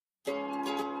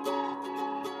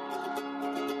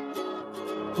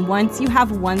Once you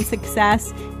have one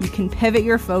success, you can pivot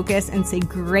your focus and say,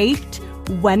 great,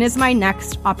 when is my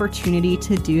next opportunity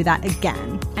to do that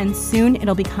again? And soon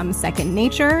it'll become second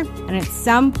nature. And at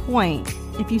some point,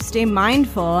 if you stay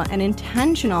mindful and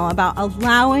intentional about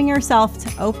allowing yourself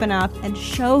to open up and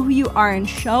show who you are and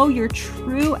show your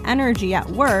true energy at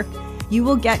work, you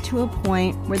will get to a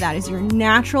point where that is your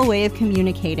natural way of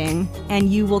communicating,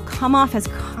 and you will come off as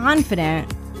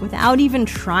confident without even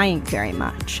trying very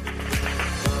much.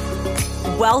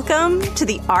 Welcome to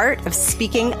The Art of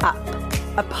Speaking Up,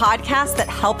 a podcast that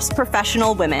helps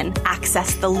professional women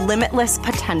access the limitless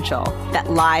potential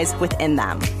that lies within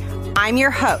them. I'm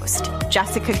your host,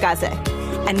 Jessica Guzik,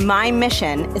 and my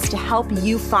mission is to help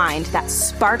you find that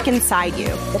spark inside you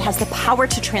that has the power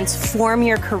to transform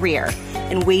your career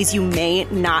in ways you may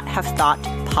not have thought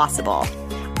possible.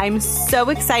 I'm so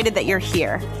excited that you're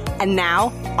here. And now,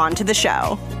 on to the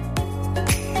show.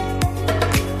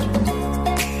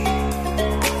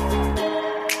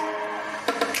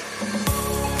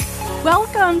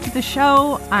 Welcome to the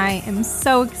show. I am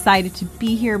so excited to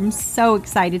be here. I'm so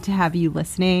excited to have you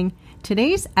listening.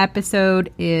 Today's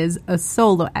episode is a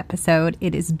solo episode.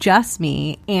 It is just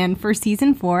me. And for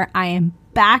season 4, I am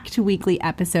back to weekly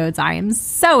episodes. I am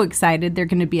so excited. They're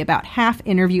going to be about half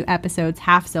interview episodes,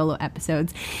 half solo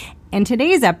episodes. And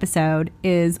today's episode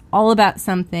is all about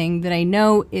something that I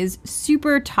know is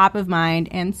super top of mind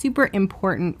and super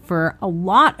important for a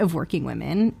lot of working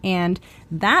women. And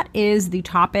that is the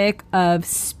topic of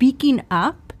speaking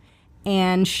up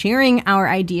and sharing our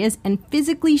ideas and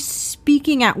physically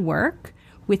speaking at work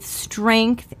with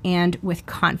strength and with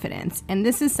confidence. And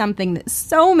this is something that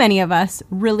so many of us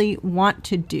really want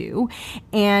to do.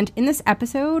 And in this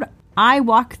episode, I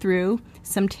walk through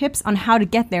some tips on how to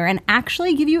get there and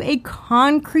actually give you a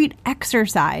concrete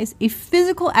exercise, a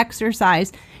physical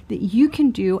exercise that you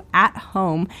can do at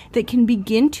home that can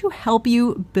begin to help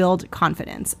you build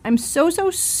confidence. I'm so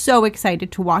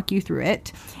excited to walk you through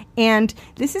it. And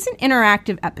this is an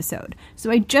interactive episode.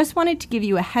 So I just wanted to give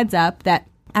you a heads up that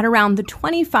at around the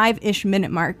 25-ish minute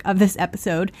mark of this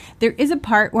episode, there is a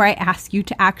part where I ask you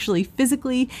to actually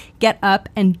physically get up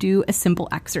and do a simple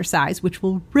exercise, which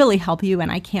will really help you, and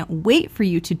I can't wait for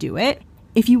you to do it.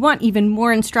 If you want even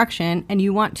more instruction and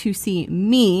you want to see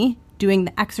me doing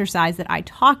the exercise that I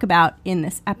talk about in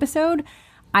this episode,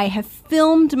 I have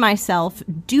filmed myself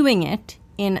doing it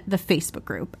in the Facebook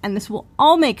group, and this will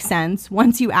all make sense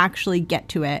once you actually get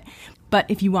to it. But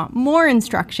if you want more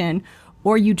instruction,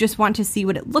 or you just want to see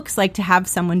what it looks like to have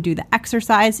someone do the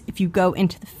exercise, if you go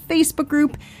into the Facebook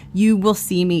group, you will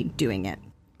see me doing it.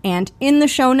 And in the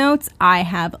show notes, I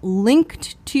have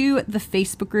linked to the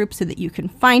Facebook group so that you can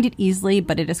find it easily,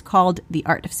 but it is called The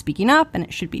Art of Speaking Up, and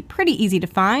it should be pretty easy to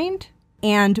find.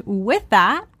 And with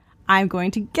that, I'm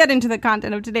going to get into the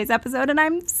content of today's episode, and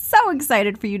I'm so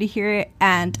excited for you to hear it,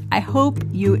 and I hope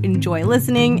you enjoy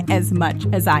listening as much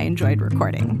as I enjoyed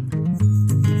recording.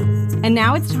 And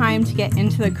now it's time to get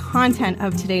into the content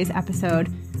of today's episode,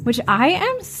 which I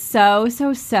am so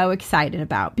excited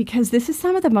about because this is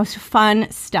some of the most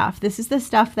fun stuff. This is the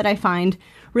stuff that I find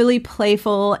really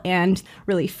playful and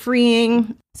really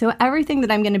freeing. So everything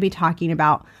that I'm going to be talking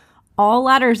about all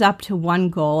ladders up to one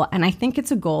goal, and I think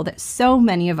it's a goal that so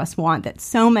many of us want, that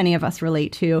so many of us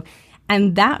relate to.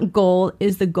 And that goal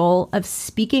is the goal of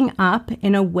speaking up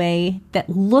in a way that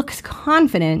looks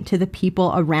confident to the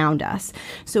people around us.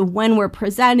 So when we're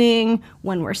presenting,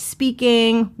 when we're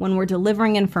speaking, when we're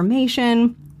delivering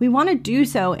information, we want to do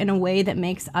so in a way that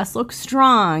makes us look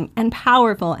strong and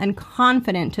powerful and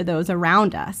confident to those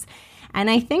around us. And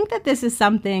I think that this is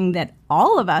something that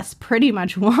all of us pretty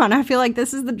much want. I feel like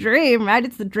this is the dream, right?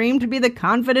 It's the dream to be the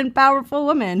confident, powerful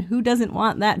woman. Who doesn't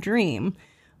want that dream?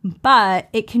 But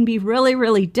it can be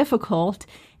really difficult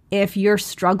if you're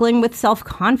struggling with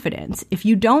self-confidence, if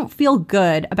you don't feel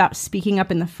good about speaking up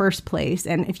in the first place,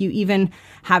 and if you even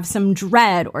have some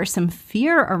dread or some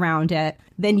fear around it,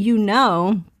 then you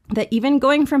know that even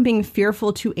going from being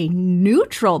fearful to a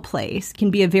neutral place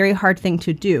can be a very hard thing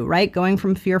to do, right? Going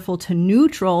from fearful to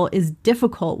neutral is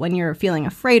difficult when you're feeling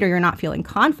afraid or you're not feeling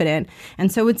confident. And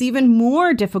so it's even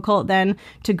more difficult then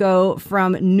to go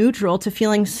from neutral to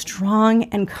feeling strong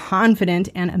and confident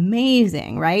and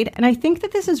amazing, right? And I think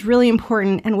that this is really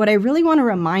important. And what I really want to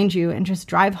remind you and just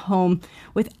drive home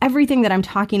with everything that I'm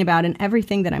talking about and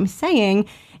everything that I'm saying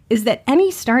is that any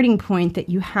starting point that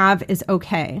you have is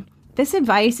okay. This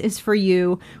advice is for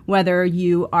you whether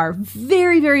you are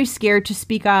very scared to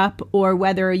speak up or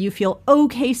whether you feel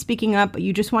okay speaking up, but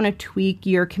you just want to tweak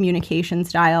your communication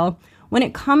style. When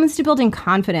it comes to building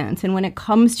confidence and when it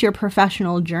comes to your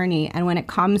professional journey and when it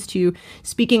comes to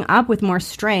speaking up with more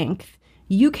strength,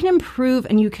 you can improve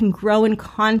and you can grow in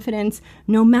confidence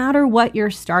no matter what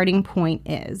your starting point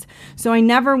is. So I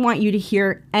never want you to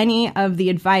hear any of the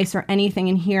advice or anything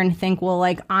in here and think, well,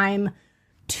 like, I'm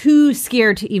too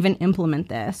scared to even implement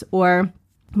this, or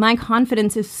my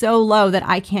confidence is so low that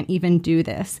I can't even do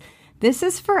this. This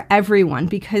is for everyone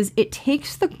because it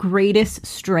takes the greatest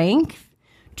strength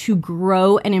to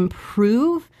grow and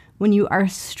improve when you are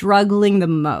struggling the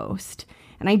most.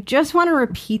 And I just want to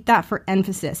repeat that for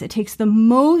emphasis. It takes the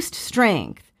most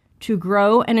strength to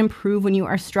grow and improve when you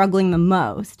are struggling the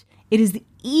most. It is the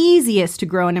easiest to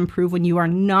grow and improve when you are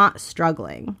not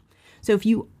struggling. So if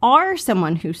you are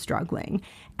someone who's struggling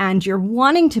and you're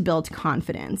wanting to build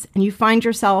confidence and you find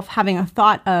yourself having a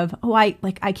thought of, oh, I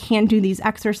can't do these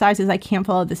exercises, I can't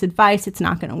follow this advice, it's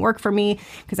not going to work for me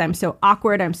because I'm so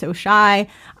awkward, I'm so shy,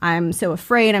 I'm so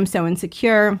afraid, I'm so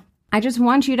insecure. I just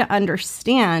want you to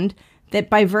understand that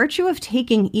by virtue of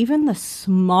taking even the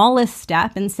smallest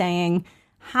step and saying,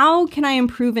 how can I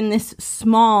improve in this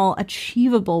small,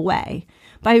 achievable way?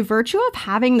 By virtue of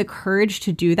having the courage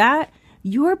to do that,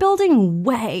 you are building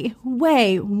way,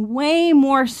 way, way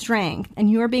more strength, and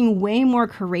you are being way more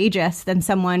courageous than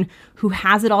someone who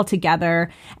has it all together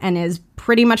and is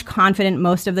pretty much confident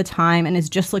most of the time and is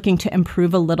just looking to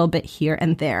improve a little bit here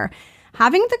and there.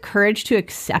 Having the courage to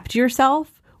accept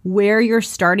yourself where your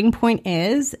starting point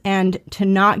is and to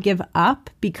not give up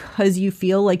because you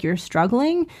feel like you're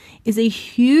struggling is a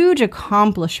huge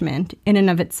accomplishment in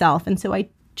and of itself. And so I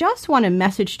just want to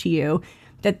message to you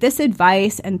that this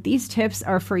advice and these tips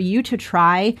are for you to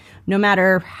try no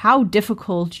matter how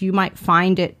difficult you might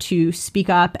find it to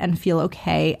speak up and feel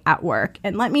okay at work.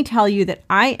 And let me tell you that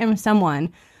I am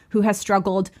someone who has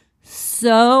struggled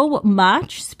so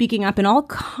much speaking up in all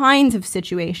kinds of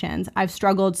situations. I've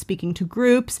struggled speaking to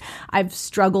groups. I've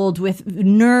struggled with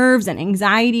nerves and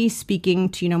anxiety speaking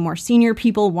to, more senior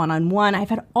people one-on-one.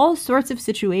 I've had all sorts of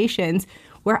situations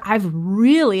where I've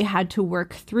really had to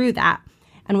work through that.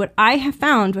 And what I have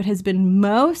found, what has been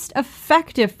most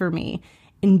effective for me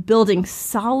in building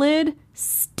solid,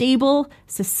 stable,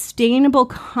 sustainable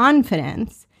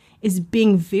confidence is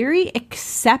being very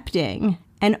accepting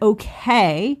and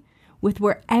okay with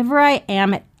wherever I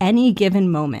am at any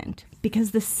given moment.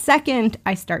 Because the second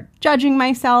I start judging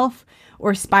myself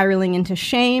or spiraling into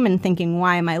shame and thinking,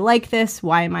 why am I like this?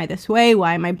 Why am I this way?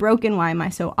 Why am I broken? Why am I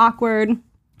so awkward?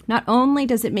 Not only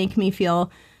does it make me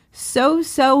feel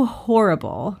so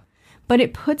horrible, but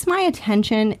it puts my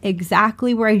attention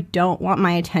exactly where I don't want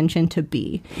my attention to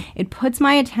be. It puts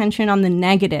my attention on the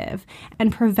negative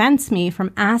and prevents me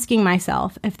from asking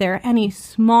myself if there are any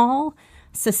small,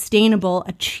 sustainable,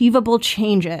 achievable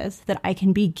changes that I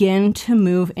can begin to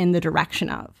move in the direction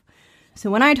of.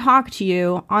 So when I talk to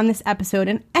you on this episode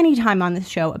and anytime on this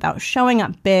show about showing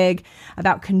up big,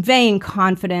 about conveying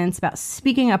confidence, about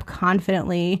speaking up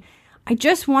confidently, I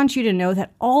just want you to know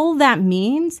that all that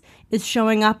means is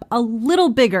showing up a little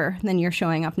bigger than you're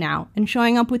showing up now and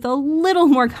showing up with a little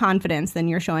more confidence than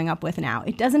you're showing up with now.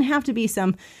 It doesn't have to be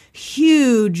some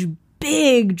huge,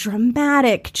 big,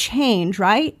 dramatic change,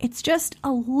 right? It's just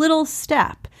a little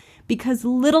step because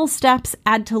little steps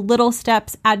add to little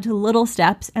steps, add to little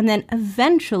steps. And then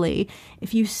eventually,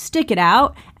 if you stick it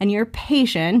out and you're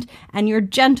patient and you're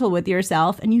gentle with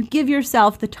yourself and you give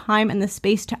yourself the time and the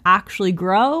space to actually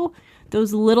grow,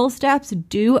 those little steps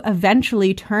do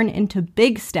eventually turn into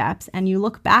big steps. And you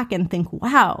look back and think,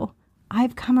 wow,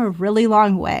 I've come a really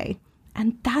long way.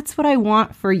 And that's what I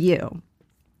want for you.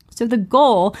 So the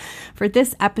goal for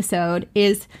this episode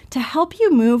is to help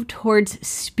you move towards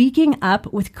speaking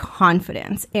up with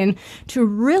confidence and to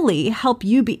really help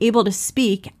you be able to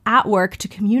speak at work, to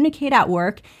communicate at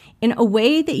work in a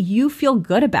way that you feel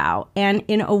good about and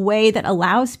in a way that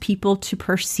allows people to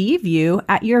perceive you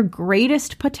at your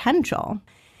greatest potential.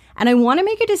 And I want to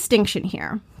make a distinction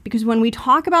here because when we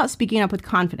talk about speaking up with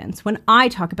confidence, when I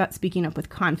talk about speaking up with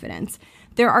confidence,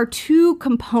 there are two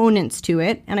components to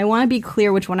it, and I want to be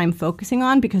clear which one I'm focusing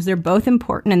on because they're both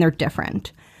important and they're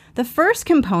different. The first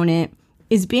component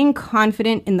is being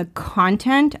confident in the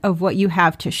content of what you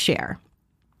have to share.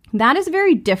 That is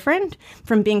very different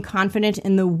from being confident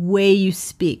in the way you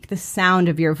speak, the sound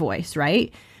of your voice,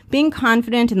 right? Being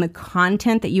confident in the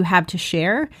content that you have to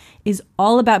share is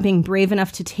all about being brave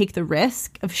enough to take the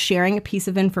risk of sharing a piece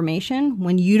of information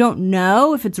when you don't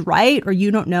know if it's right or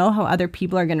you don't know how other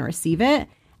people are going to receive it.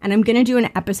 And I'm going to do an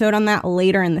episode on that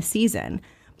later in the season.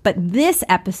 But this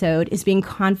episode is being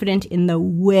confident in the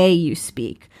way you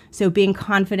speak. So being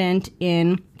confident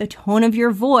in the tone of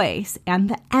your voice and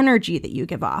the energy that you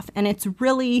give off. And it's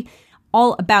really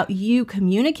all about you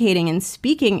communicating and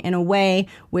speaking in a way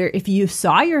where if you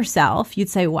saw yourself, you'd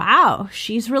say, wow,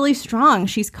 she's really strong.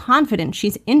 She's confident.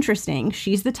 She's interesting.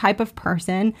 She's the type of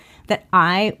person that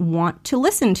I want to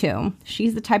listen to.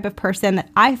 She's the type of person that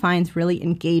I find really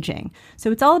engaging.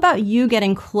 So it's all about you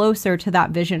getting closer to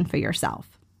that vision for yourself.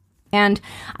 And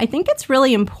I think it's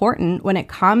really important when it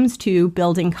comes to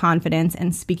building confidence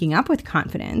and speaking up with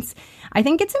confidence. I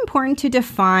think it's important to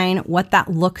define what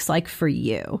that looks like for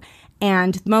you.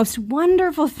 And the most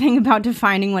wonderful thing about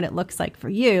defining what it looks like for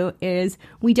you is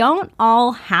we don't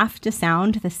all have to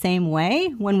sound the same way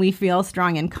when we feel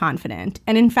strong and confident.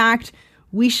 And in fact,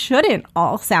 we shouldn't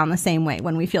all sound the same way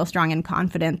when we feel strong and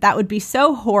confident. That would be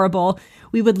so horrible.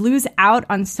 We would lose out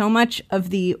on so much of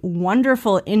the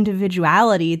wonderful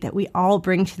individuality that we all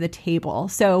bring to the table.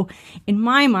 So in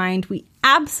my mind, we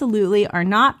absolutely are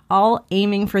not all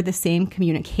aiming for the same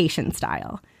communication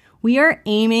style. We are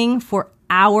aiming for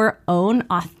our own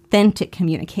authentic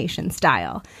communication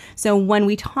style. So when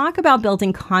we talk about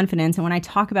building confidence and when I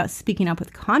talk about speaking up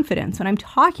with confidence, what I'm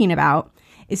talking about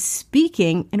is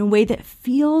speaking in a way that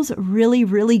feels really,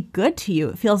 really good to you.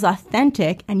 It feels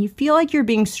authentic and you feel like you're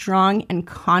being strong and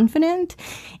confident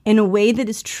in a way that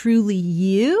is truly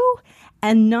you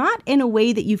and not in a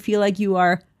way that you feel like you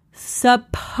are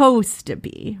supposed to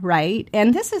be, right?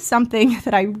 And this is something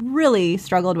that I really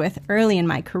struggled with early in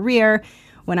my career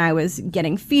when I was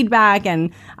getting feedback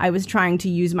and I was trying to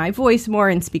use my voice more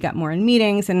and speak up more in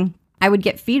meetings. And I would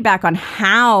get feedback on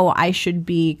how I should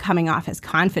be coming off as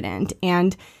confident.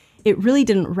 And it really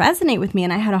didn't resonate with me.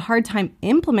 And I had a hard time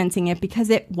implementing it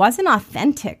because it wasn't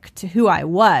authentic to who I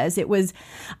was. It was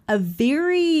a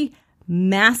very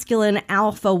masculine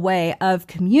alpha way of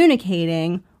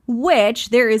communicating, which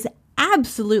there is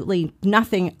absolutely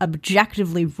nothing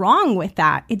objectively wrong with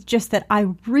that. It's just that I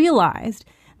realized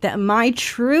that my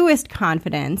truest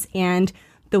confidence and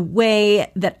the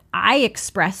way that I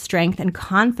express strength and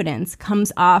confidence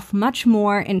comes off much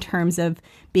more in terms of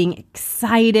being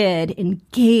excited,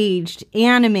 engaged,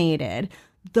 animated.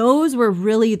 Those were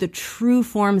really the true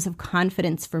forms of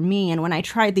confidence for me. And when I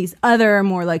tried these other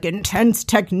more like intense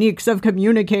techniques of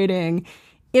communicating,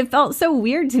 it felt so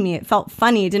weird to me. It felt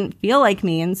funny. It didn't feel like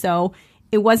me. And so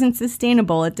it wasn't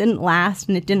sustainable. It didn't last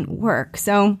and it didn't work.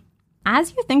 So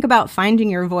as you think about finding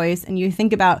your voice and you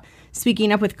think about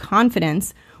speaking up with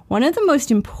confidence, one of the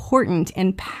most important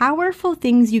and powerful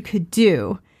things you could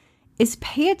do is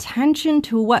pay attention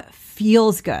to what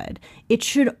feels good. It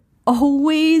should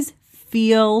always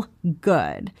feel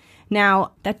good.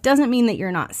 Now, that doesn't mean that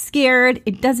you're not scared.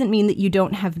 It doesn't mean that you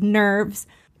don't have nerves.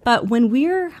 But when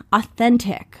we're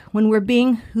authentic, when we're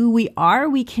being who we are,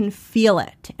 we can feel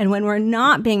it. And when we're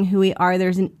not being who we are,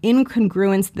 there's an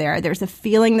incongruence there. There's a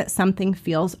feeling that something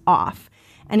feels off.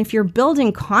 And if you're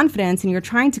building confidence and you're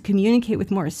trying to communicate with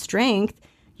more strength,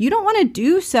 you don't want to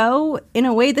do so in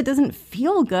a way that doesn't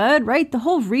feel good, right? The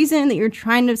whole reason that you're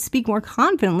trying to speak more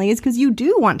confidently is because you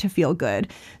do want to feel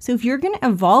good. So if you're going to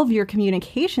evolve your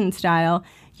communication style,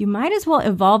 you might as well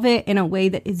evolve it in a way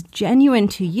that is genuine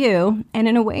to you and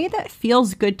in a way that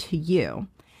feels good to you.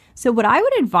 So what I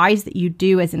would advise that you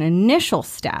do as an initial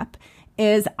step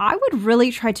is I would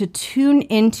really try to tune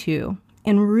into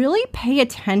and really pay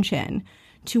attention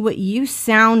to what you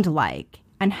sound like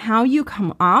and how you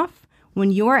come off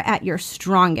when you're at your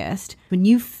strongest, when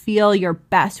you feel your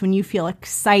best, when you feel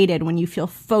excited, when you feel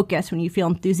focused, when you feel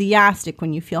enthusiastic,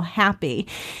 when you feel happy.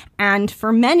 And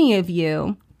for many of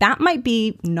you, that might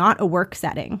be not a work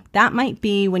setting. That might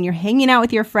be when you're hanging out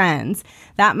with your friends.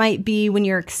 That might be when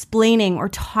you're explaining or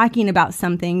talking about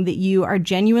something that you are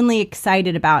genuinely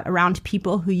excited about around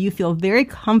people who you feel very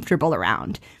comfortable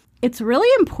around. It's really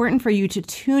important for you to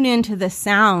tune into the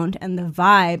sound and the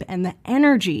vibe and the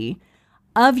energy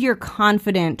of your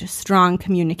confident, strong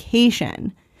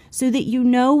communication so that you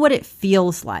know what it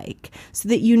feels like, so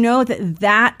that you know that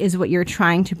that is what you're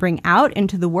trying to bring out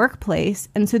into the workplace,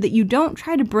 and so that you don't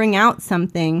try to bring out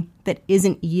something that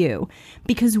isn't you.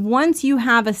 Because once you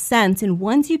have a sense and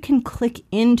once you can click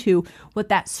into what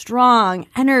that strong,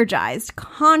 energized,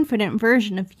 confident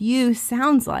version of you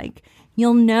sounds like,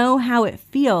 you'll know how it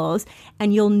feels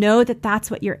and you'll know that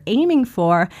that's what you're aiming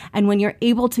for. And when you're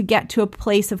able to get to a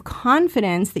place of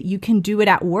confidence that you can do it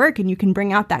at work and you can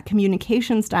bring out that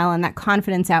communication style and that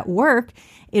confidence at work,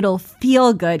 it'll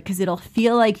feel good because it'll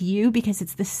feel like you because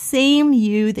it's the same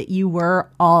you that you were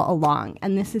all along.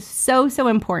 And this is so, so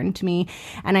important to me.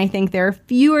 And I think there are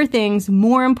fewer things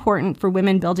more important for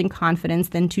women building confidence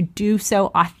than to do so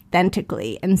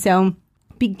authentically. And so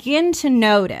begin to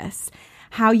notice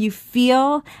how you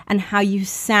feel and how you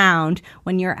sound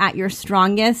when you're at your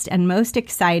strongest and most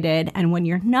excited and when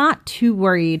you're not too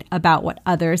worried about what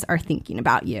others are thinking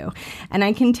about you. And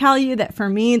I can tell you that for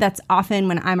me, that's often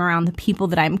when I'm around the people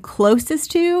that I'm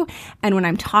closest to and when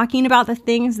I'm talking about the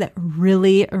things that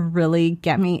really, really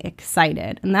get me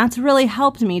excited. And that's really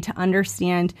helped me to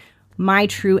understand my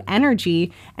true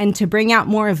energy and to bring out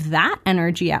more of that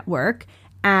energy at work.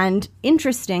 And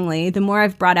interestingly, the more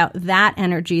I've brought out that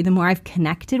energy, the more I've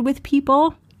connected with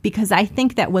people, because I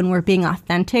think that when we're being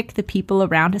authentic, the people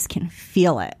around us can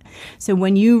feel it. So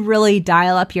when you really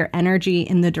dial up your energy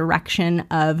in the direction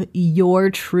of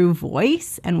your true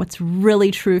voice and what's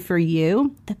really true for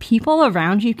you, the people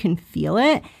around you can feel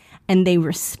it and they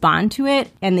respond to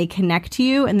it and they connect to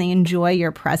you and they enjoy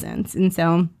your presence. And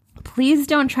so please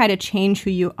don't try to change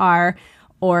who you are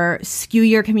or skew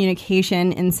your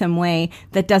communication in some way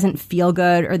that doesn't feel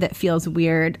good or that feels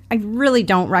weird. I really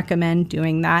don't recommend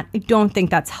doing that. I don't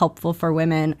think that's helpful for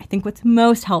women. I think what's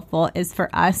most helpful is for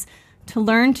us to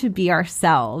learn to be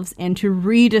ourselves and to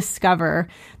rediscover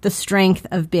the strength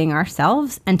of being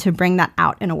ourselves and to bring that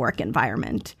out in a work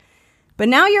environment. But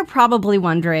now you're probably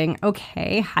wondering,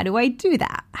 okay, how do I do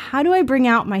that? How do I bring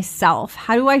out myself?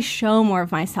 How do I show more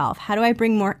of myself? How do I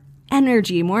bring more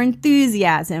energy, more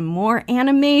enthusiasm, more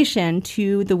animation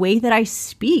to the way that I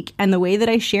speak and the way that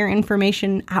I share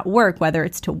information at work, whether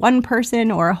it's to one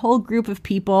person or a whole group of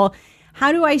people?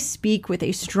 How do I speak with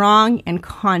a strong and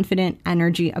confident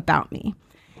energy about me?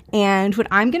 And what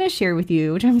I'm going to share with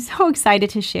you, which I'm so excited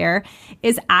to share,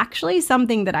 is actually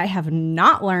something that I have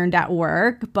not learned at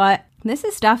work, but this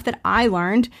is stuff that I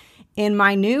learned in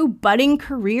my new budding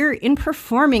career in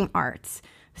performing arts.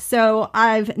 So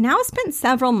I've now spent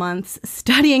several months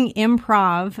studying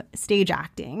improv stage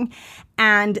acting,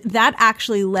 and that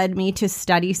actually led me to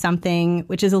study something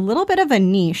which is a little bit of a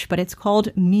niche, but it's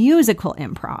called musical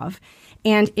improv.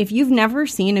 And if you've never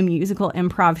seen a musical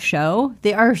improv show,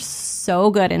 they are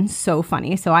so good and so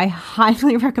funny. So I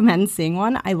highly recommend seeing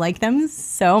one. I like them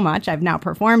so much. I've now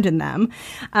performed in them.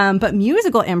 But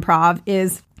musical improv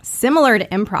is similar to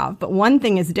improv, but one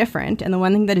thing is different. And the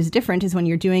one thing that is different is when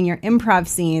you're doing your improv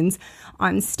scenes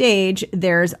on stage,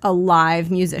 there's a live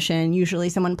musician, usually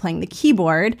someone playing the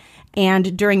keyboard.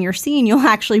 And during your scene, you'll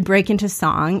actually break into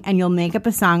song and you'll make up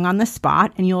a song on the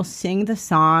spot and you'll sing the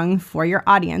song for your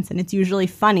audience. And it's usually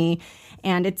funny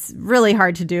and it's really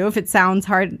hard to do. If it sounds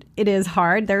hard, it is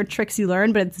hard. There are tricks you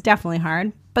learn, but it's definitely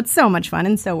hard, but so much fun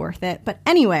and so worth it. But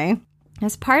anyway,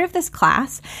 as part of this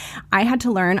class, I had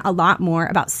to learn a lot more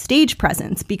about stage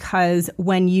presence because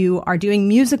when you are doing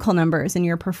musical numbers and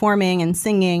you're performing and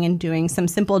singing and doing some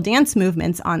simple dance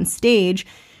movements on stage,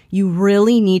 you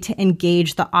really need to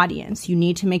engage the audience. You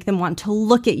need to make them want to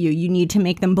look at you. You need to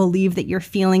make them believe that you're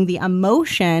feeling the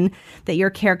emotion that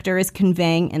your character is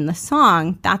conveying in the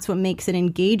song. That's what makes it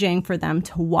engaging for them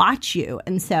to watch you.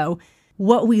 And so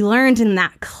what we learned in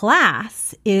that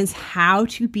class is how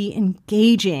to be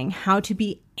engaging, how to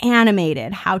be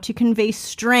animated, how to convey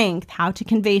strength, how to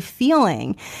convey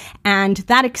feeling. And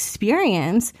that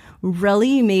experience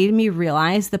really made me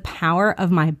realize the power of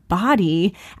my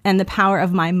body and the power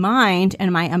of my mind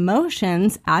and my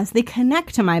emotions as they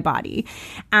connect to my body.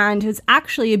 And it's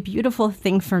actually a beautiful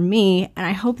thing for me. And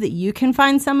I hope that you can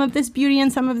find some of this beauty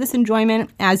and some of this enjoyment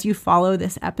as you follow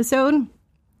this episode.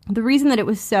 The reason that it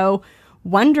was so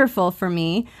wonderful for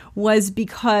me was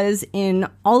because in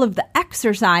all of the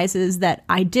exercises that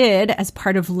I did as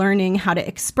part of learning how to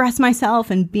express myself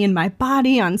and be in my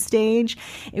body on stage,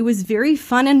 it was very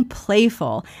fun and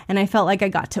playful. And I felt like I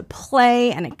got to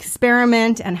play and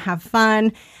experiment and have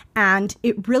fun. And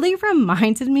it really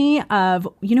reminded me of,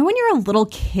 you know, when you're a little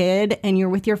kid and you're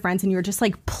with your friends and you're just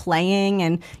like playing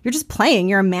and you're just playing,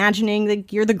 you're imagining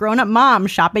that you're the grown-up mom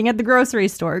shopping at the grocery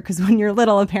store. Because when you're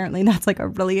little, apparently that's like a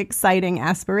really exciting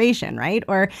aspiration, right?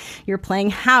 Or you're playing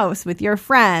house with your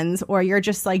friends, or you're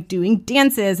just like doing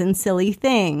dances and silly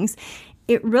things.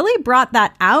 It really brought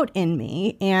that out in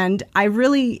me, and I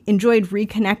really enjoyed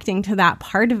reconnecting to that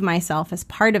part of myself as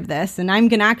part of this. And I'm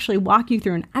going to actually walk you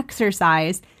through an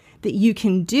exercise that you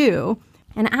can do.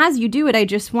 And as you do it, I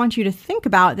just want you to think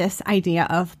about this idea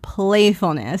of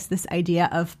playfulness, this idea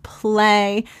of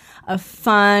play, of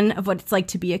fun, of what it's like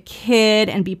to be a kid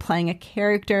and be playing a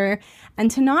character, and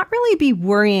to not really be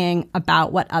worrying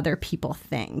about what other people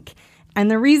think. And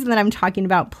the reason that I'm talking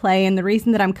about play and the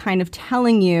reason that I'm kind of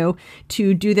telling you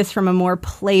to do this from a more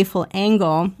playful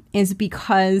angle is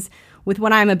because with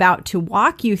what I'm about to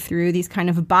walk you through, these kind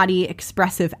of body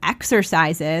expressive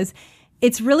exercises,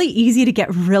 it's really easy to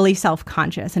get really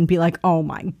self-conscious and be like, oh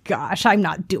my gosh, I'm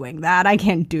not doing that. I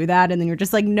can't do that. And then you're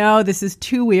just like, no, this is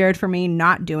too weird for me,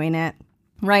 not doing it.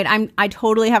 right? I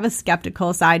totally have a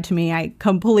skeptical side to me. I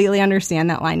completely understand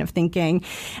that line of thinking.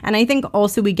 And I think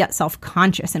also we get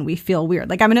self-conscious and we feel weird.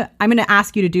 Like I'm going to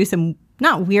ask you to do some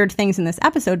not weird things in this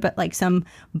episode, but like some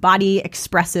body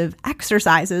expressive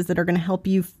exercises that are going to help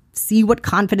you see what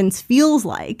confidence feels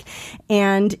like.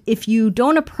 And if you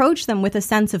don't approach them with a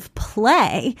sense of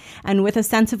play and with a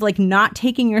sense of like not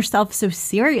taking yourself so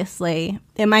seriously,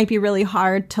 it might be really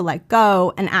hard to let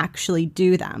go and actually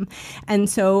do them. And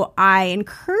so I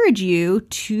encourage you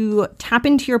to tap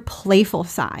into your playful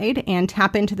side and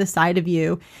tap into the side of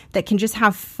you that can just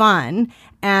have fun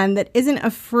and that isn't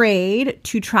afraid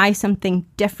to try something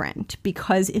different.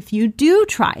 Because if you do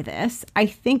try this, I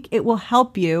think it will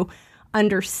help you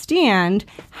understand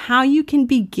how you can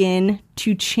begin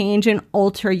to change and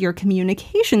alter your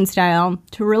communication style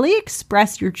to really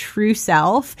express your true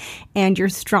self and your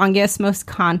strongest, most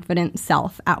confident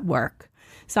self at work.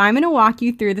 So I'm going to walk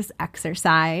you through this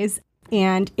exercise.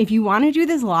 And if you want to do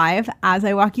this live as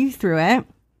I walk you through it,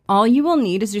 all you will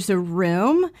need is just a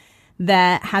room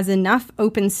that has enough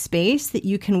open space that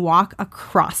you can walk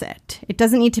across it. It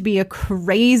doesn't need to be a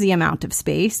crazy amount of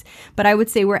space, but I would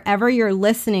say wherever you're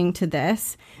listening to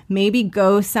this, maybe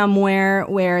go somewhere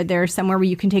where there's somewhere where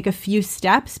you can take a few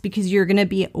steps because you're going to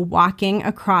be walking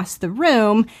across the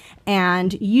room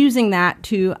and using that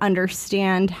to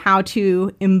understand how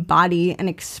to embody and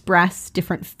express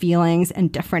different feelings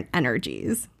and different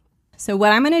energies. So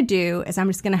what I'm going to do is I'm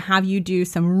just going to have you do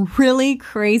some really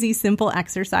crazy simple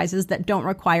exercises that don't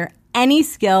require any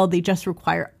skill. They just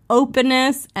require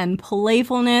openness and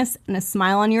playfulness and a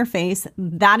smile on your face.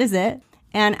 That is it.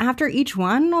 And after each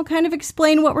one, I'll kind of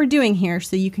explain what we're doing here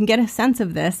so you can get a sense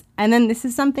of this. And then this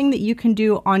is something that you can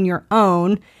do on your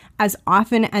own as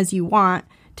often as you want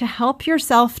to help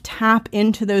yourself tap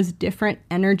into those different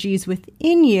energies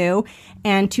within you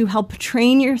and to help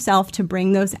train yourself to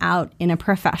bring those out in a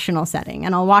professional setting.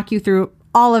 And I'll walk you through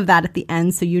all of that at the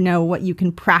end so you know what you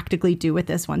can practically do with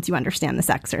this once you understand this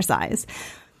exercise.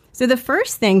 So the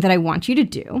first thing that I want you to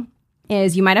do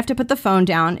is you might have to put the phone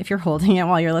down if you're holding it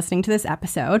while you're listening to this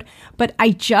episode, but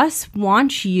I just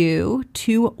want you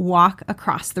to walk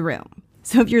across the room.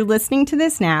 So if you're listening to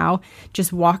this now,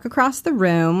 just walk across the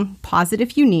room, pause it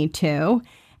if you need to.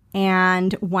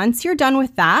 And once you're done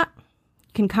with that, you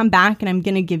can come back and I'm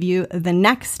going to give you the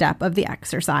next step of the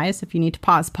exercise. If you need to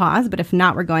pause. But if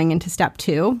not, we're going into step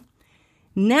 2.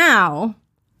 Now,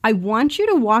 I want you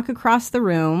to walk across the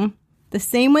room the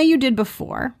same way you did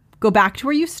before. Go back to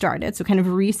where you started. So kind of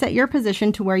reset your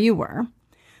position to where you were.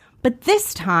 But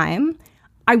this time,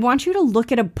 I want you to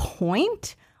look at a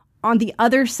point on the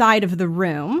other side of the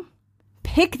room,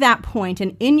 pick that point,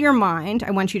 and in your mind, I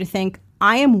want you to think,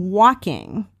 I am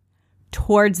walking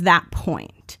towards that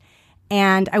point.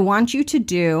 And I want you to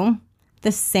do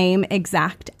the same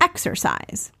exact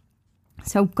exercise.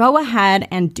 So go ahead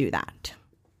and do that.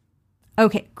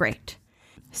 Okay, great.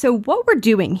 So what we're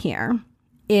doing here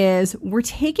is we're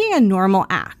taking a normal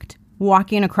act,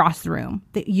 walking across the room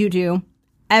that you do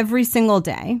every single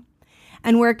day,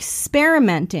 and we're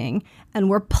experimenting and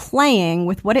we're playing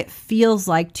with what it feels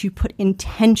like to put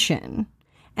intention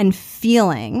and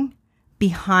feeling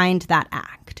behind that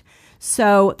act.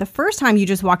 So the first time you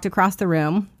just walked across the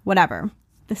room, whatever.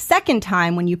 The second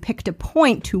time when you picked a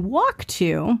point to walk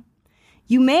to,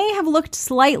 you may have looked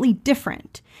slightly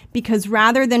different because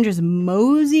rather than just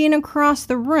moseying across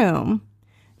the room,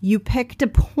 you picked a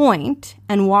point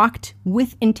and walked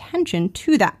with intention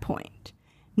to that point.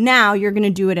 Now you're going to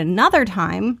do it another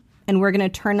time, and we're going to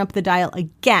turn up the dial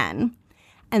again.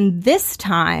 And this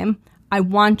time, I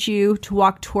want you to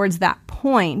walk towards that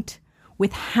point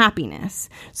with happiness.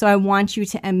 So I want you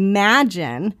to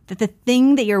imagine that the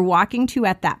thing that you're walking to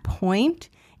at that point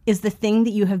is the thing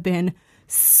that you have been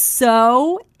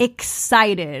so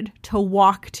excited to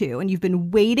walk to, and you've been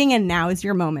waiting, and now is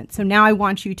your moment. So now I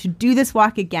want you to do this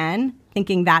walk again,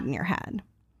 thinking that in your head.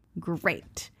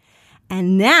 Great.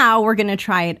 And now we're going to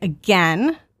try it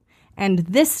again. And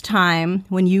this time,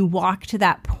 when you walk to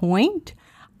that point,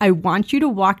 I want you to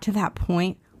walk to that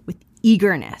point with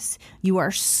eagerness. You are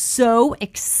so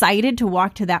excited to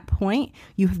walk to that point.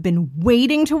 You have been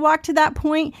waiting to walk to that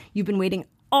point. You've been waiting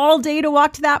all day to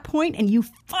walk to that point, and you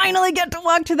finally get to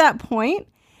walk to that point.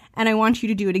 And I want you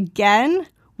to do it again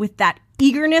with that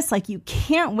eagerness, like you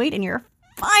can't wait, and you're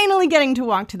finally getting to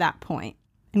walk to that point.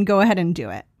 And go ahead and do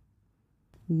it.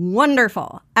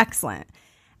 Wonderful. Excellent.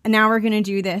 And now we're going to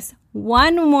do this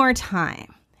one more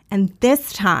time. And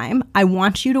this time, I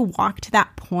want you to walk to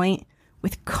that point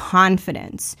with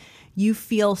confidence. You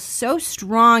feel so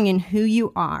strong in who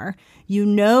you are. You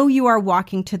know you are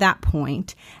walking to that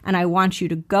point, and I want you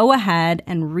to go ahead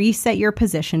and reset your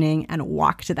positioning and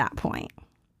walk to that point.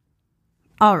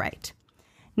 All right.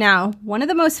 Now, one of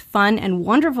the most fun and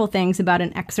wonderful things about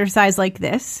an exercise like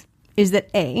this is that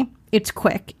A, it's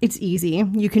quick, it's easy.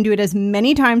 You can do it as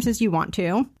many times as you want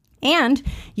to, and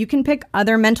you can pick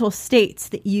other mental states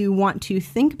that you want to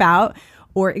think about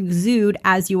or exude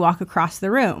as you walk across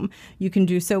the room. You can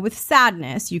do so with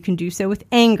sadness. You can do so with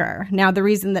anger. Now, the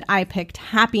reason that I picked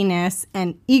happiness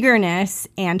and eagerness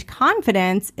and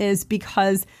confidence is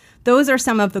because those are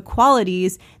some of the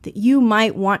qualities that you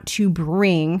might want to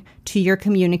bring to your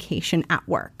communication at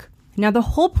work. Now, the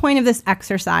whole point of this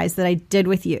exercise that I did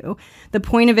with you, the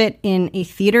point of it in a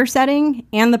theater setting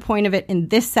and the point of it in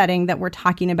this setting that we're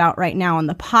talking about right now on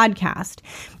the podcast,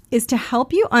 is to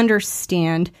help you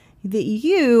understand that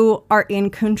you are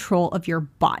in control of your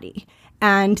body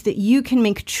and that you can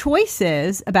make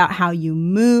choices about how you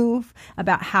move,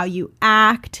 about how you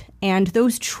act, and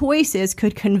those choices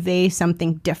could convey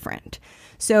something different.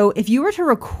 So if you were to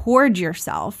record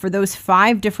yourself for those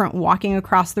 5 different walking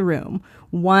across the room,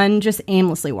 one just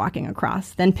aimlessly walking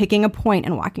across, then picking a point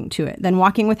and walking to it, then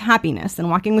walking with happiness, then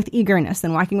walking with eagerness,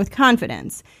 then walking with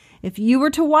confidence. If you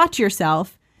were to watch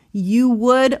yourself, you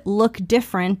would look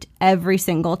different every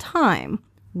single time.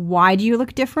 Why do you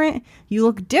look different? You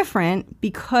look different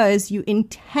because you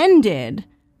intended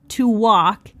to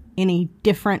walk in a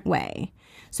different way.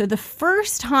 So the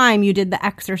first time you did the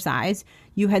exercise,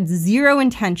 you had zero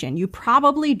intention. You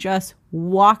probably just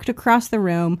walked across the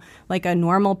room like a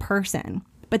normal person.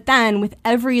 But then with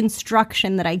every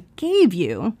instruction that I gave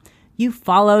you, you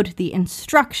followed the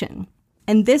instruction.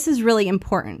 And this is really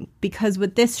important because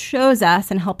what this shows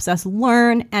us and helps us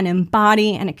learn and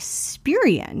embody and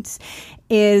experience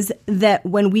is that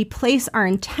when we place our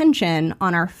intention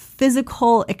on our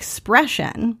physical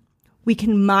expression, we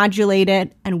can modulate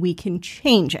it and we can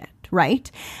change it,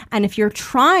 right? And if you're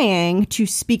trying to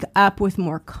speak up with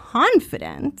more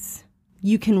confidence,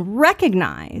 you can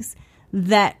recognize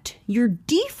that your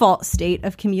default state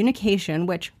of communication,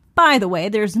 which, by the way,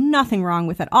 there's nothing wrong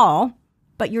with at all,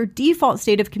 but your default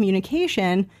state of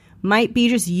communication might be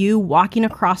just you walking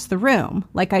across the room,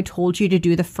 like I told you to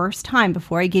do the first time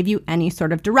before I gave you any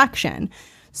sort of direction.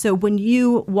 So when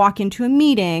you walk into a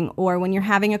meeting or when you're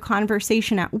having a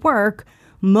conversation at work,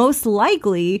 most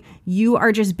likely you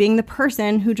are just being the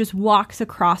person who just walks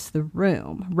across the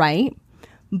room, right?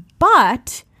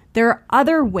 But there are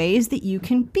other ways that you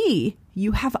can be.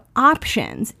 You have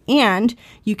options, and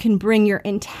you can bring your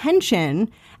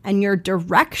intention and your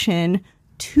direction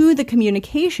to the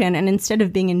communication. And instead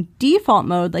of being in default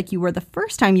mode like you were the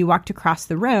first time you walked across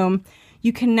the room,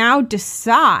 you can now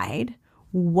decide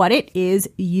what it is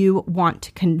you want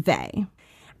to convey.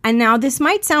 And now this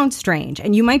might sound strange,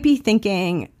 and you might be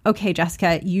thinking, okay,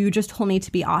 Jessica, you just told me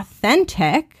to be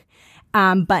authentic,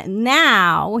 but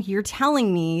now you're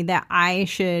telling me that I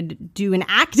should do an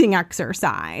acting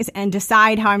exercise and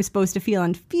decide how I'm supposed to feel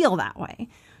and feel that way.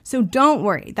 So don't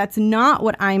worry, that's not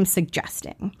what I'm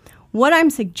suggesting. What I'm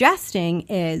suggesting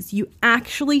is you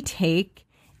actually take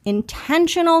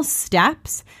intentional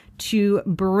steps to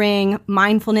bring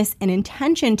mindfulness and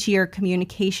intention to your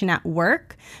communication at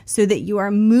work so that you are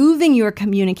moving your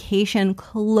communication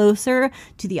closer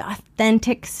to the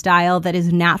authentic style that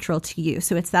is natural to you.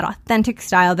 So it's that authentic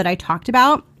style that I talked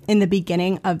about in the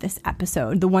beginning of this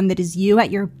episode, the one that is you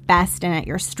at your best and at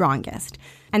your strongest.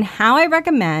 And how I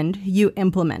recommend you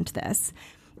implement this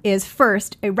is,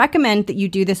 first, I recommend that you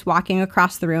do this walking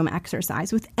across the room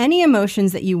exercise with any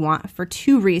emotions that you want for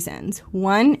 2 reasons.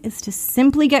 One is to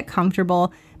simply get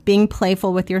comfortable being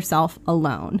playful with yourself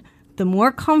alone. The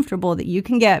more comfortable that you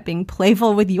can get being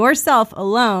playful with yourself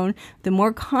alone, the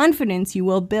more confidence you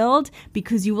will build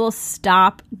because you will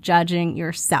stop judging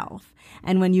yourself.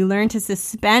 And when you learn to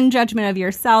suspend judgment of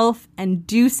yourself and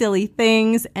do silly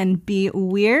things and be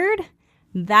weird,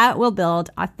 that will build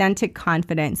authentic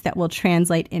confidence that will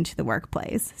translate into the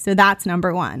workplace. So that's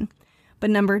number 1. But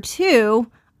number 2,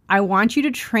 I want you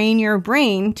to train your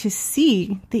brain to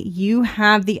see that you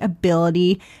have the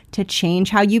ability to change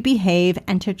how you behave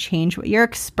and to change what you're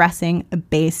expressing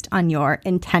based on your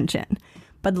intention.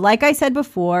 But like I said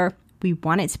before, we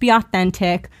want it to be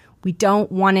authentic. We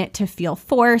don't want it to feel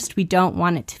forced. We don't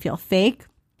want it to feel fake.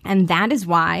 And that is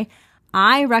why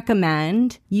I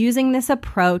recommend using this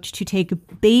approach to take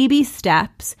baby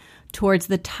steps towards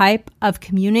the type of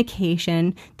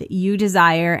communication that you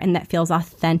desire and that feels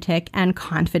authentic and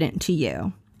confident to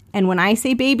you. And when I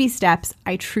say baby steps,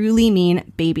 I truly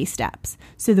mean baby steps.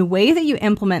 So the way that you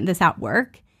implement this at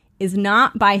work is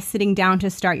not by sitting down to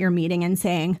start your meeting and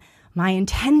saying, My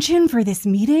intention for this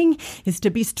meeting is to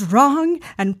be strong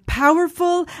and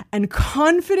powerful and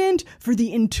confident for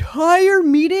the entire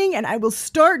meeting, and I will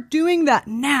start doing that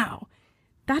now.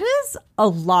 That is a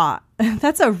lot.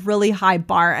 That's a really high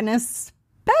bar, and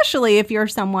especially if you're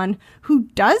someone who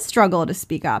does struggle to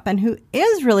speak up and who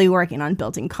is really working on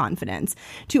building confidence,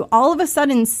 to all of a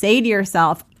sudden say to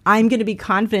yourself, I'm going to be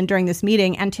confident during this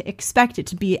meeting, and to expect it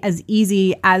to be as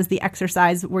easy as the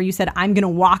exercise where you said, I'm going to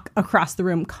walk across the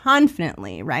room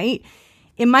confidently, right?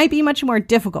 It might be much more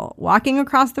difficult. Walking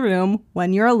across the room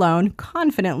when you're alone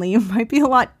confidently might be a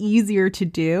lot easier to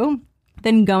do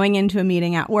than going into a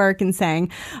meeting at work and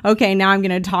saying, okay, now I'm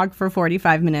going to talk for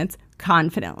 45 minutes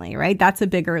confidently, right? That's a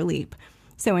bigger leap.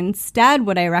 So instead,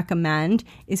 what I recommend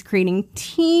is creating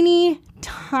teeny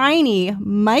tiny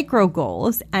micro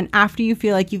goals. And after you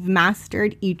feel like you've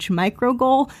mastered each micro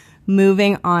goal,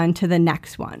 moving on to the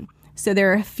next one. So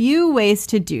there are a few ways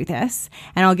to do this,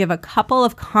 and I'll give a couple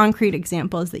of concrete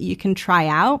examples that you can try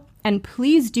out. And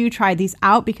please do try these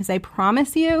out, because I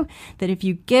promise you that if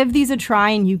you give these a try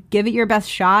and you give it your best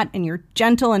shot and you're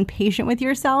gentle and patient with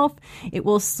yourself, it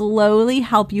will slowly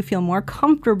help you feel more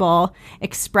comfortable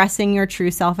expressing your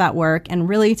true self at work and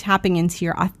really tapping into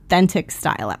your authentic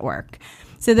style at work.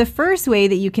 So the first way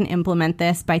that you can implement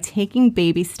this by taking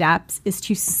baby steps is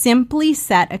to simply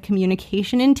set a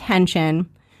communication intention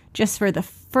just for the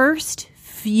first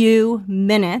few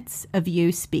minutes of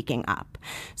you speaking up.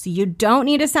 So you don't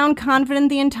need to sound confident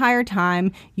the entire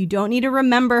time. You don't need to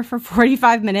remember for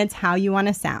 45 minutes how you want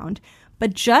to sound,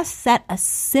 but just set a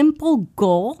simple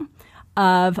goal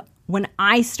of, when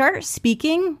I start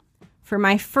speaking, for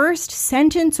my first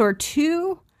sentence or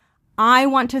two, I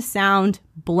want to sound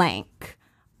blank.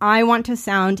 I want to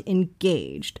sound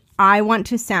engaged. I want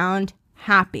to sound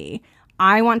happy.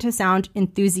 I want to sound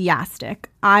enthusiastic.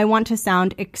 I want to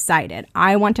sound excited.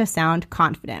 I want to sound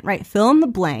confident, right? Fill in the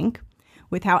blank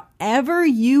with however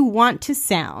you want to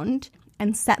sound,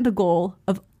 and set the goal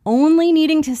of only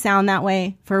needing to sound that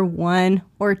way for 1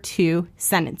 or 2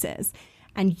 sentences.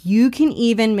 And you can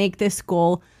even make this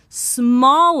goal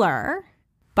smaller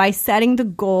by setting the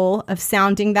goal of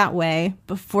sounding that way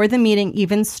before the meeting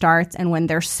even starts and when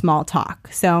there's small talk.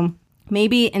 So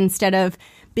maybe instead of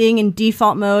being in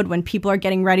default mode when people are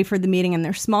getting ready for the meeting and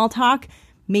there's small talk,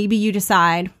 maybe you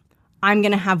decide, I'm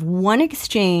going to have one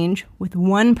exchange with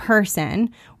one person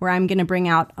where I'm going to bring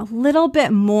out a little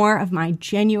bit more of my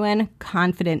genuine,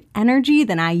 confident energy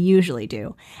than I usually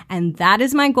do. And that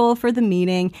is my goal for the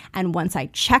meeting. And once I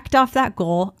checked off that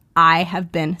goal, I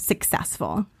have been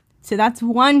successful. So that's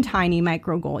one tiny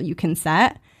micro goal you can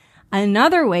set.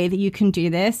 Another way that you can do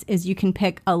this is you can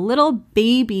pick a little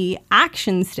baby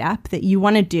action step that you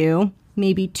want to do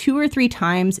maybe 2 or 3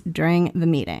 times during the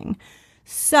meeting.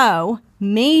 So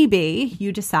maybe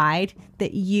you decide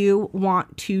that you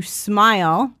want to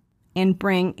smile and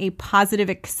bring a positive,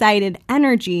 excited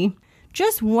energy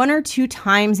just 1 or 2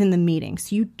 times in the meeting.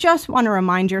 So you just want to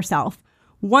remind yourself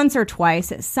once or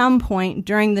twice at some point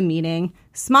during the meeting,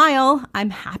 smile,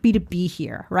 I'm happy to be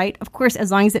here, right? Of course,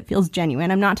 as long as it feels genuine.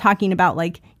 I'm not talking about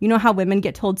like, you know how women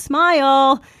get told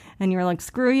smile and you're like,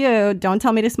 screw you, don't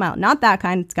tell me to smile. Not that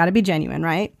kind. It's got to be genuine,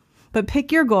 right? But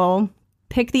pick your goal,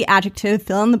 pick the adjective,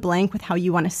 fill in the blank with how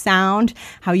you want to sound,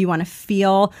 how you want to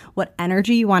feel, what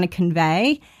energy you want to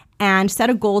convey, and set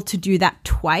a goal to do that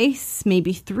twice,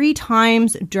 maybe 3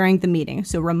 times during the meeting.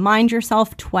 So remind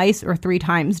yourself twice or 3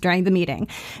 times during the meeting.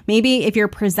 Maybe if you're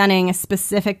presenting a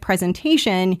specific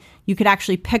presentation, you could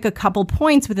actually pick a couple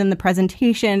points within the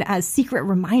presentation as secret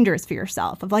reminders for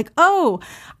yourself of like, oh,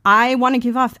 I want to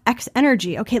give off X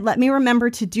energy. Okay, let me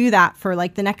remember to do that for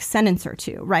like the next sentence or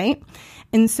 2, right?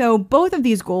 And so both of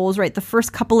these goals, right, the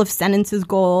first couple of sentences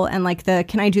goal and like the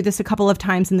can I do this a couple of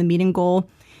times in the meeting goal,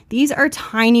 these are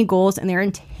tiny goals, and they're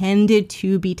intended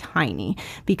to be tiny,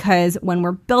 because when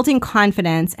we're building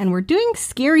confidence and we're doing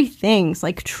scary things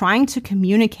like trying to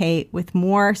communicate with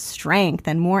more strength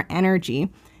and more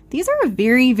energy, these are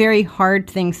very, very hard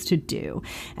things to do.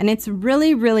 And it's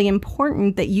really, really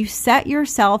important that you set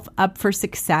yourself up for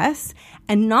success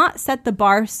and not set the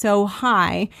bar so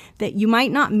high that you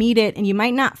might not meet it and you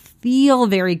might not feel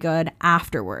very good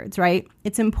afterwards, right?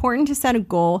 It's important to set a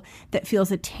goal that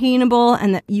feels attainable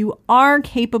and that you are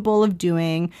capable of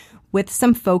doing with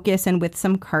some focus and with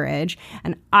some courage.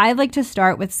 And I like to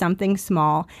start with something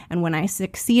small. And when I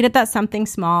succeed at that something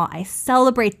small, I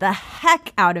celebrate the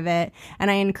heck out of it. And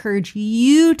I encourage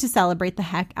you to celebrate the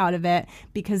heck out of it,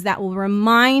 because that will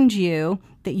remind you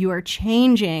that you are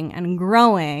changing and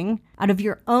growing out of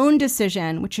your own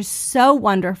decision, which is so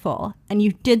wonderful. And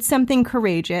you did something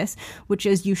courageous, which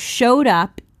is you showed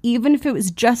up even if it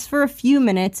was just for a few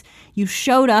minutes, you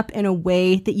showed up in a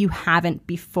way that you haven't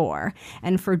before.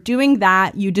 And for doing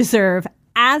that, you deserve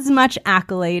as much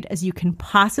accolade as you can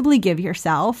possibly give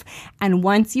yourself. And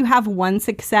once you have one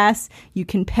success, you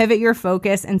can pivot your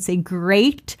focus and say,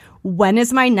 great, when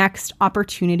is my next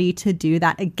opportunity to do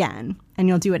that again? And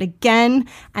you'll do it again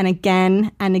and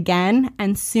again and again.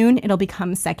 And soon it'll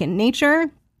become second nature.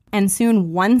 And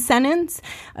soon one sentence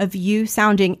of you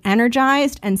sounding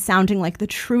energized and sounding like the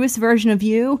truest version of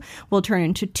you will turn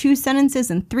into 2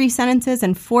 sentences and 3 sentences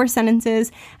and 4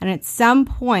 sentences. And at some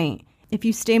point, if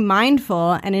you stay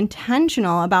mindful and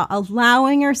intentional about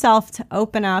allowing yourself to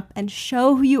open up and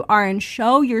show who you are and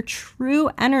show your true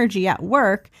energy at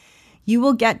work, you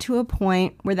will get to a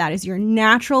point where that is your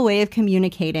natural way of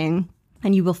communicating.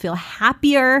 And you will feel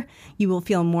happier, you will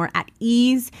feel more at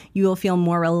ease, you will feel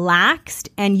more relaxed,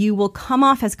 and you will come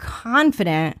off as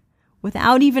confident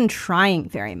without even trying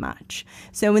very much.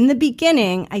 So in the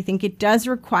beginning, I think it does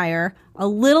require a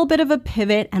little bit of a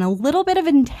pivot and a little bit of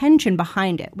intention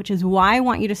behind it, which is why I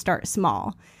want you to start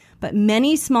small. But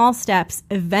many small steps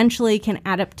eventually can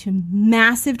add up to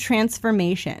massive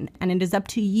transformation, and it is up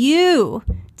to you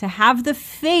to have the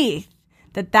faith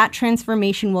that that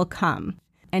transformation will come.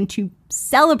 And to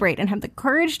celebrate and have the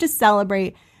courage to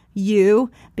celebrate you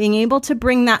being able to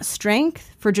bring that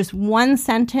strength for just 1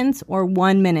 sentence or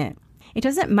 1 minute. It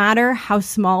doesn't matter how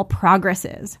small progress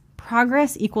is.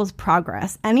 Progress equals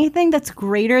progress. Anything that's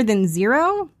greater than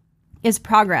 0 is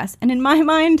progress. And in my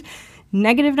mind,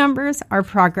 negative numbers are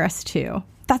progress too.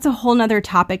 That's a whole nother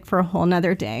topic for a whole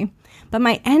nother day. But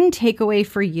my end takeaway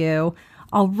for you,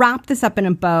 I'll wrap this up in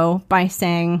a bow by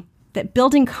saying that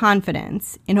building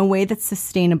confidence in a way that's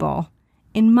sustainable,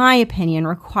 in my opinion,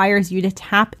 requires you to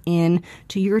tap in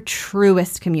to your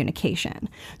truest communication.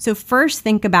 So first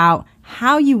think about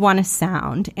how you want to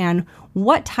sound and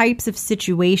what types of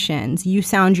situations you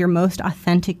sound your most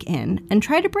authentic in, and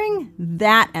try to bring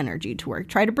that energy to work.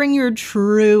 Try to bring your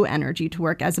true energy to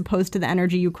work as opposed to the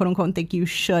energy you quote unquote think you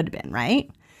should have been, right?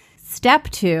 Step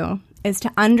 2 is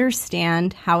to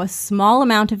understand how a small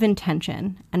amount of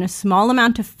intention and a small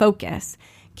amount of focus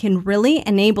can really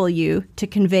enable you to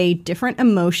convey different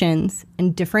emotions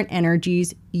and different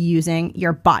energies using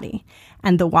your body.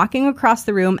 And the walking across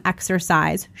the room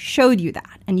exercise showed you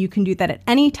that. And you can do that at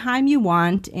any time you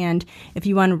want. And if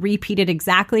you want to repeat it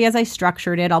exactly as I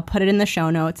structured it, I'll put it in the show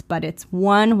notes. But it's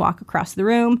 1, walk across the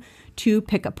room. 2,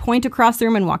 pick a point across the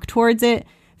room and walk towards it.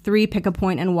 3, pick a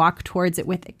point and walk towards it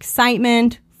with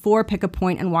excitement. 4, pick a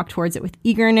point and walk towards it with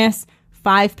eagerness.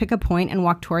 5, pick a point and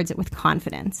walk towards it with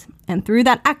confidence. And through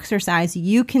that exercise,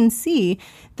 you can see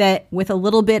that with a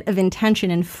little bit of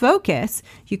intention and focus,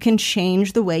 you can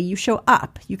change the way you show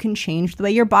up. You can change the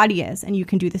way your body is. And you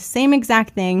can do the same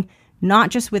exact thing, not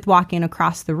just with walking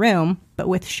across the room, but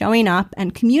with showing up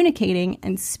and communicating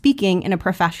and speaking in a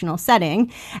professional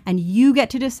setting. And you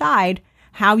get to decide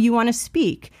how you want to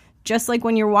speak. Just like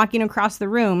when you're walking across the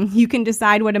room, you can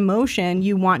decide what emotion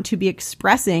you want to be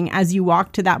expressing as you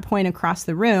walk to that point across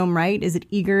the room, right? Is it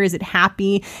eager? Is it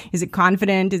happy? Is it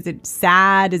confident? Is it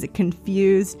sad? Is it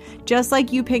confused? Just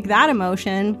like you pick that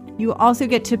emotion, you also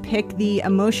get to pick the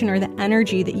emotion or the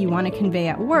energy that you want to convey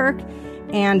at work.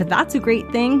 And that's a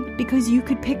great thing because you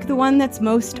could pick the one that's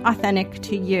most authentic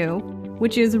to you,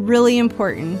 which is really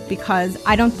important because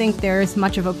I don't think there's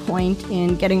much of a point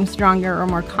in getting stronger or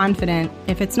more confident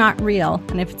if it's not real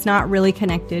and if it's not really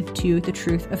connected to the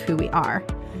truth of who we are.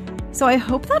 So I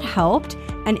hope that helped.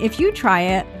 And if you try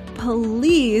it,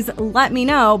 please let me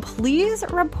know. Please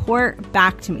report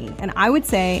back to me. And I would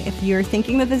say if you're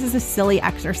thinking that this is a silly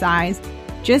exercise,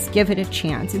 just give it a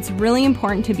chance. It's really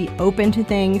important to be open to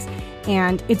things.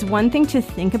 And it's one thing to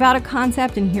think about a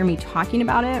concept and hear me talking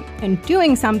about it, and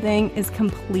doing something is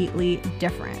completely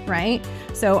different, right?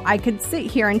 So I could sit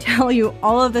here and tell you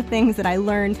all of the things that I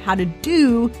learned how to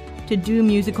do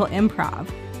musical improv,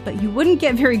 but you wouldn't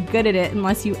get very good at it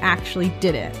unless you actually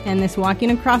did it. And this walking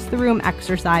across the room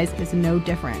exercise is no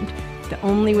different. The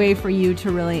only way for you to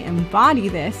really embody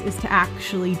this is to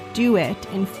actually do it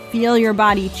and feel your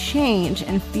body change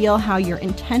and feel how your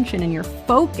intention and your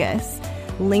focus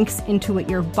links into what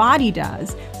your body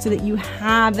does so that you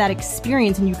have that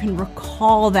experience and you can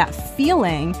recall that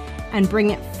feeling and bring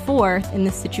it forth in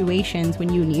the situations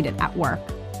when you need it at work.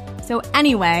 So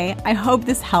anyway, I hope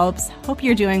this helps. Hope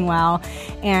you're doing well.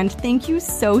 And thank you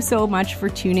so much for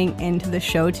tuning into the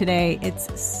show today.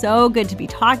 It's so good to be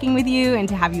talking with you and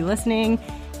to have you listening.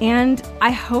 And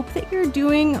I hope that you're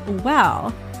doing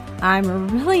well. I'm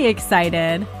really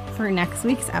excited for next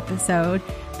week's episode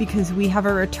because we have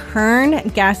a return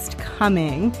guest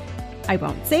coming. I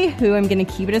won't say who, I'm going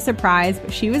to keep it a surprise,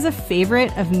 but she was a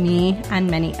favorite of me and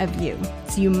many of you.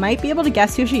 So you might be able to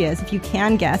guess who she is. If you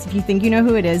can guess, if you think you know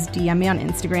who it is, DM me on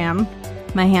Instagram.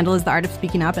 My handle is The Art of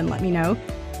Speaking Up, and let me know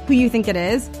who you think it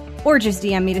is, or just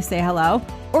DM me to say hello,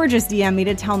 or just DM me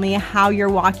to tell me how your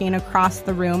walking across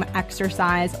the room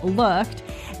exercise looked.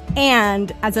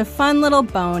 And as a fun little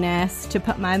bonus to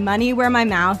put my money where my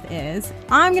mouth is,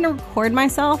 I'm going to record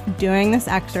myself doing this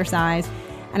exercise,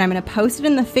 and I'm going to post it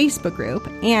in the Facebook group,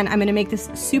 and I'm going to make this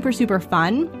super, super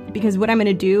fun, because what I'm going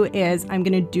to do is I'm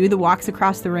going to do the walks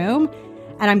across the room,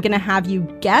 and I'm going to have you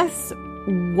guess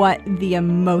what the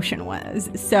emotion was.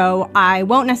 So I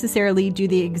won't necessarily do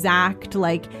the exact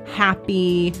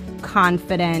happy,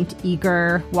 confident,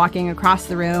 eager walking across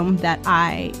the room that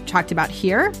I talked about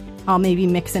here. I'll maybe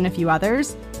mix in a few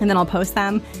others, and then I'll post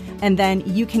them. And then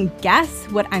you can guess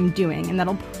what I'm doing, and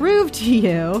that'll prove to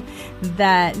you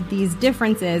that these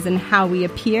differences in how we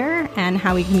appear and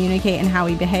how we communicate and how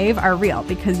we behave are real,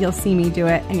 because you'll see me do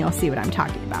it and you'll see what I'm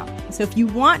talking about. So if you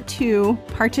want to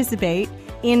participate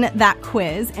in that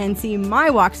quiz and see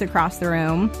my walks across the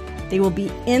room, they will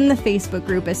be in the Facebook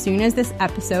group as soon as this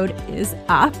episode is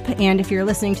up. And if you're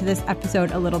listening to this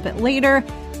episode a little bit later,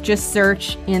 just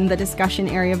search in the discussion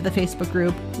area of the Facebook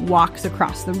group, Walks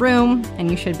Across the Room, and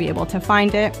you should be able to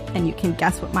find it, and you can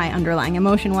guess what my underlying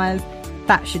emotion was.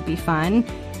 That should be fun.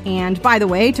 And by the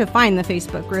way, to find the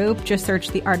Facebook group, just search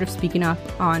The Art of Speaking Up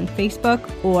on Facebook,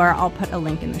 or I'll put a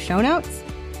link in the show notes.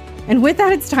 And with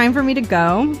that, it's time for me to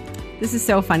go. This is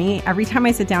so funny. Every time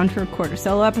I sit down to record a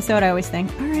solo episode, I always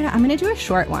think, all right, I'm going to do a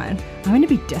short one. I'm going to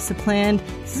be disciplined.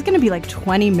 This is going to be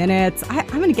 20 minutes. I'm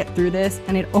going to get through this.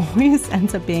 And it always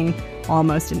ends up being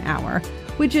almost an hour,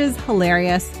 which is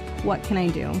hilarious. What can I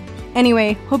do?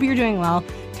 Anyway, hope you're doing well.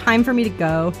 Time for me to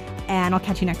go, and I'll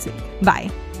catch you next week. Bye.